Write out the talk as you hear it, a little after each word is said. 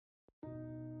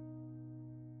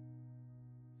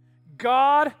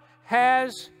God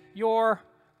has your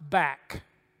back.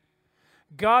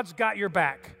 God's got your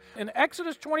back. In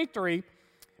Exodus 23,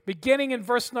 beginning in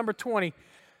verse number 20,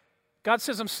 God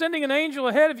says, I'm sending an angel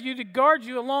ahead of you to guard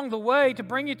you along the way to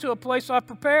bring you to a place I've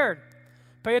prepared.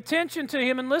 Pay attention to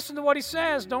him and listen to what he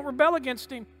says. Don't rebel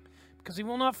against him, because he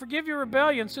will not forgive your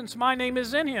rebellion since my name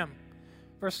is in him.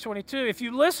 Verse 22, if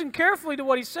you listen carefully to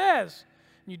what he says,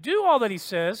 and you do all that he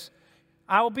says,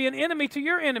 I will be an enemy to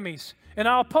your enemies, and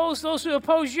I'll oppose those who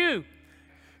oppose you.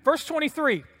 Verse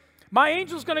 23, my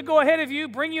angel's going to go ahead of you,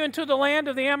 bring you into the land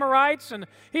of the Amorites and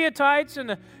Hittites and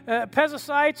the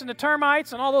Perizzites and the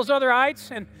termites and all those other ites.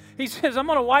 And he says, I'm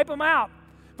going to wipe them out.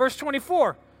 Verse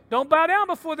 24, don't bow down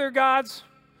before their gods.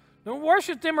 Don't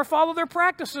worship them or follow their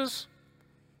practices.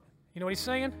 You know what he's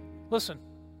saying? Listen,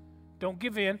 don't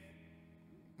give in.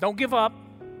 Don't give up.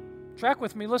 Track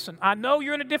with me. Listen, I know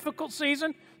you're in a difficult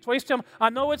season. That's what he's telling me. I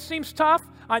know it seems tough.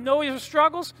 I know there's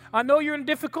struggles. I know you're in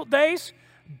difficult days.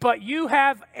 But you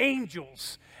have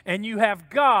angels, and you have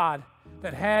God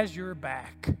that has your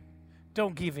back.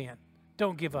 Don't give in.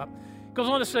 Don't give up. It goes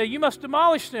on to say, you must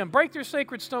demolish them, break their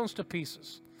sacred stones to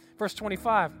pieces. Verse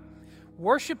 25,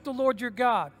 worship the Lord your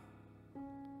God.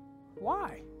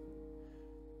 Why?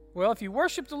 Well, if you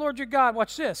worship the Lord your God,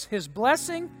 watch this. His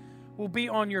blessing will be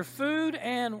on your food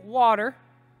and water.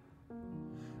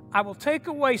 I will take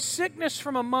away sickness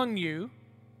from among you,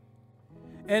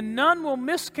 and none will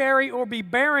miscarry or be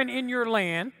barren in your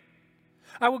land.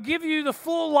 I will give you the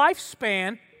full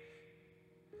lifespan.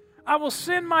 I will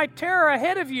send my terror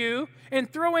ahead of you and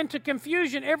throw into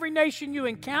confusion every nation you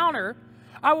encounter.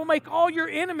 I will make all your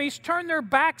enemies turn their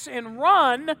backs and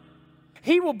run.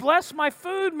 He will bless my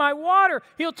food, my water.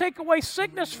 He'll take away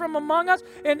sickness from among us.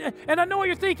 And I know what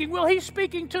you're thinking. Well, he's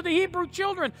speaking to the Hebrew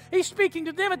children. He's speaking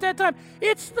to them at that time.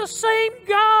 It's the same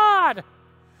God.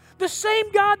 The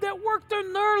same God that worked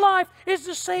in their life is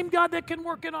the same God that can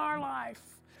work in our life.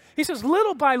 He says,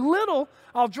 little by little,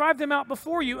 I'll drive them out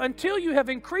before you until you have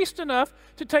increased enough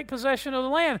to take possession of the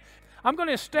land. I'm going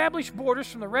to establish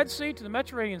borders from the Red Sea to the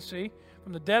Mediterranean Sea,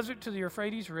 from the desert to the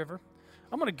Euphrates River.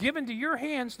 I'm going to give into your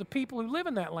hands the people who live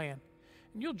in that land,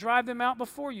 and you'll drive them out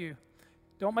before you.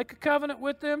 Don't make a covenant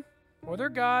with them or their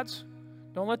gods.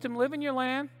 Don't let them live in your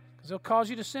land, because they'll cause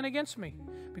you to sin against me,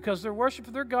 because their worship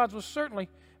of their gods will certainly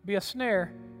be a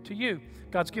snare to you.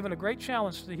 God's given a great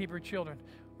challenge to the Hebrew children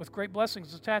with great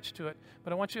blessings attached to it.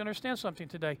 But I want you to understand something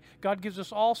today. God gives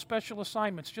us all special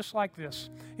assignments just like this.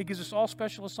 He gives us all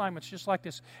special assignments just like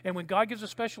this. And when God gives a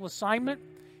special assignment,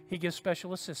 He gives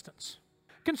special assistance.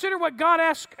 Consider what God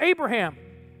asked Abraham.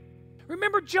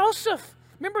 Remember Joseph.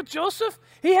 Remember Joseph?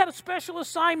 He had a special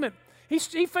assignment. He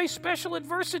faced special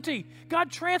adversity.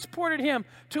 God transported him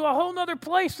to a whole other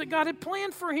place that God had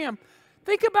planned for him.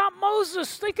 Think about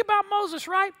Moses. Think about Moses,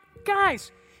 right?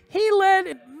 Guys, he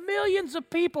led millions of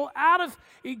people out of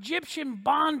Egyptian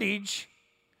bondage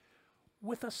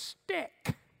with a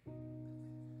stick.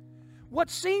 What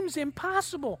seems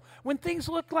impossible when things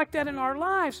look like that in our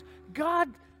lives, God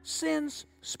sends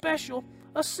special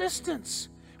assistance.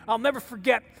 I'll never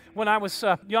forget when I was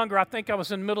younger. I think I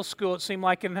was in middle school, it seemed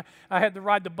like, and I had to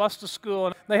ride the bus to school.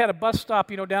 And they had a bus stop,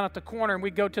 down at the corner, and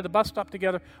we'd go to the bus stop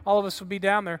together. All of us would be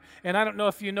down there. And I don't know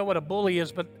if you know what a bully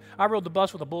is, but I rode the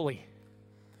bus with a bully.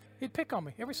 He'd pick on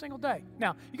me every single day.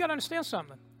 Now, you got to understand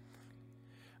something.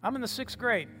 I'm in the 6th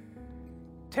grade.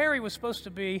 Terry was supposed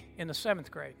to be in the 7th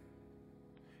grade.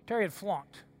 Terry had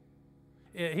flunked.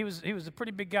 He was a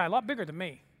pretty big guy, a lot bigger than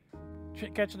me.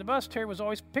 Catching the bus, Terry was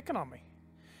always picking on me.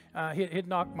 He'd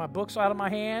knock my books out of my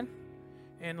hand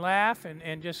and laugh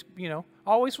and just,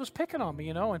 always was picking on me,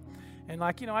 and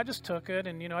I just took it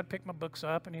and, I'd pick my books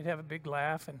up and he'd have a big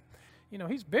laugh and,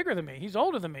 he's bigger than me. He's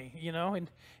older than me,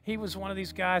 and he was one of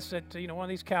these guys that, one of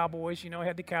these cowboys,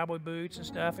 had the cowboy boots and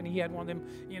stuff, and he had one of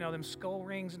them, them skull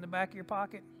rings in the back of your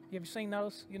pocket. You ever seen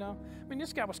those,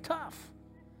 this guy was tough,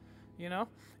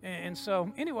 and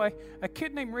so anyway, a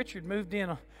kid named Richard moved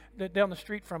in down the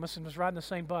street from us and was riding the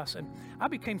same bus, and I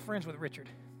became friends with Richard.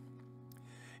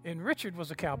 And Richard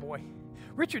was a cowboy.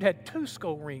 Richard had 2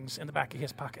 skull rings in the back of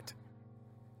his pocket.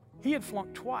 He had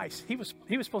flunked twice. He was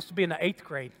supposed to be in the 8th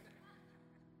grade.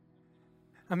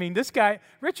 This guy,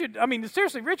 Richard,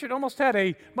 seriously, Richard almost had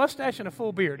a mustache and a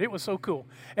full beard. It was so cool.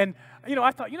 And,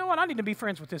 I thought, what? I need to be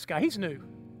friends with this guy. He's new.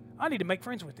 I need to make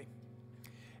friends with him.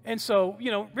 And so,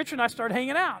 Richard and I started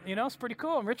hanging out. It's pretty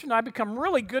cool. And Richard and I become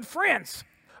really good friends.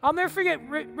 I'll never forget,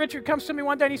 Richard comes to me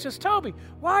one day and he says, Toby,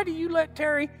 why do you let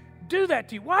Terry do that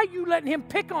to you? Why are you letting him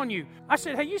pick on you? I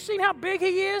said, have you seen how big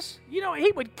he is?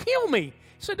 He would kill me.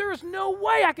 He said, there is no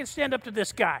way I can stand up to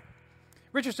this guy.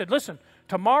 Richard said, listen,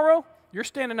 tomorrow you're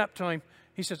standing up to him.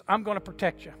 He says, I'm going to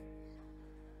protect you.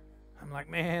 I'm like,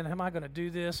 man, am I going to do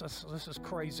this? This is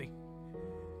crazy.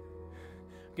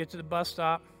 Get to the bus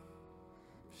stop.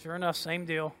 Sure enough, same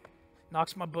deal.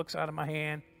 Knocks my books out of my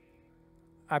hand.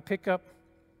 I pick up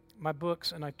my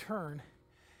books and I turn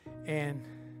and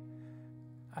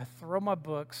I throw my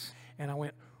books and I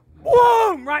went,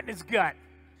 boom, right in his gut.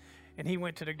 And he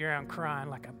went to the ground crying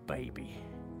like a baby.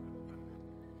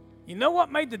 You know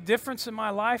what made the difference in my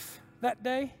life that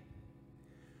day?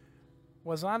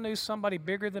 Was I knew somebody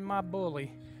bigger than my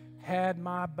bully had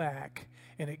my back,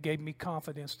 and it gave me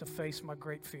confidence to face my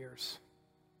great fears.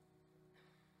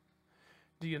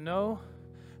 Do you know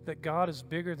that God is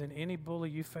bigger than any bully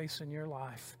you face in your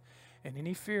life? And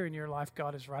any fear in your life,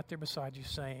 God is right there beside you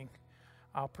saying,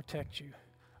 I'll protect you.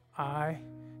 I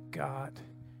got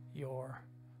your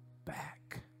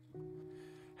back.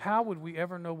 How would we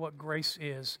ever know what grace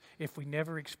is if we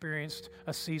never experienced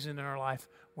a season in our life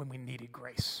when we needed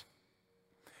grace?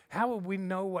 How would we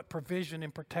know what provision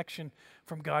and protection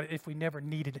from God if we never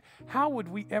needed it? How would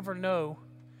we ever know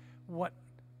what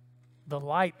the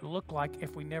light looked like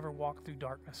if we never walked through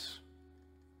darkness?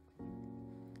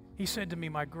 He said to me,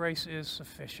 my grace is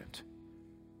sufficient.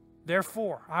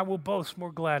 Therefore, I will boast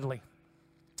more gladly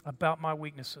about my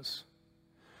weaknesses,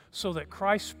 so that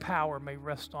Christ's power may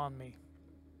rest on me.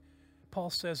 Paul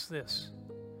says this,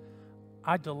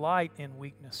 I delight in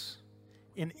weakness,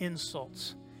 in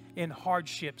insults, in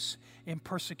hardships, in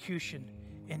persecution,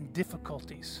 in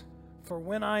difficulties. For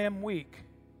when I am weak,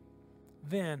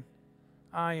 then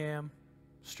I am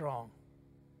strong.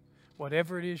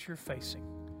 Whatever it is you're facing,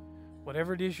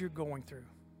 whatever it is you're going through,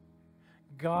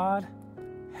 God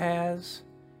has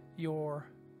your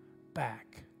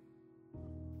back.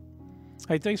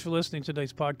 Hey, thanks for listening to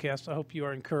today's podcast. I hope you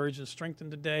are encouraged and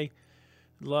strengthened today.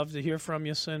 I'd love to hear from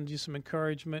you, send you some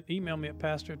encouragement. Email me at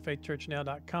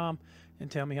pastor@faithchurchnow.com and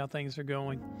tell me how things are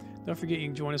going. Don't forget you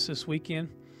can join us this weekend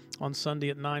on Sunday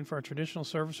at 9 for our traditional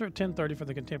service or at 10:30 for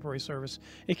the contemporary service.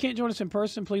 If you can't join us in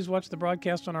person, please watch the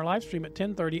broadcast on our live stream at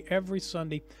 10:30 every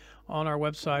Sunday on our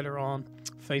website or on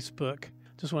Facebook.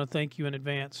 Just want to thank you in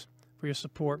advance for your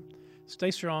support.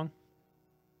 Stay strong.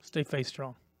 Stay faith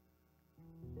strong.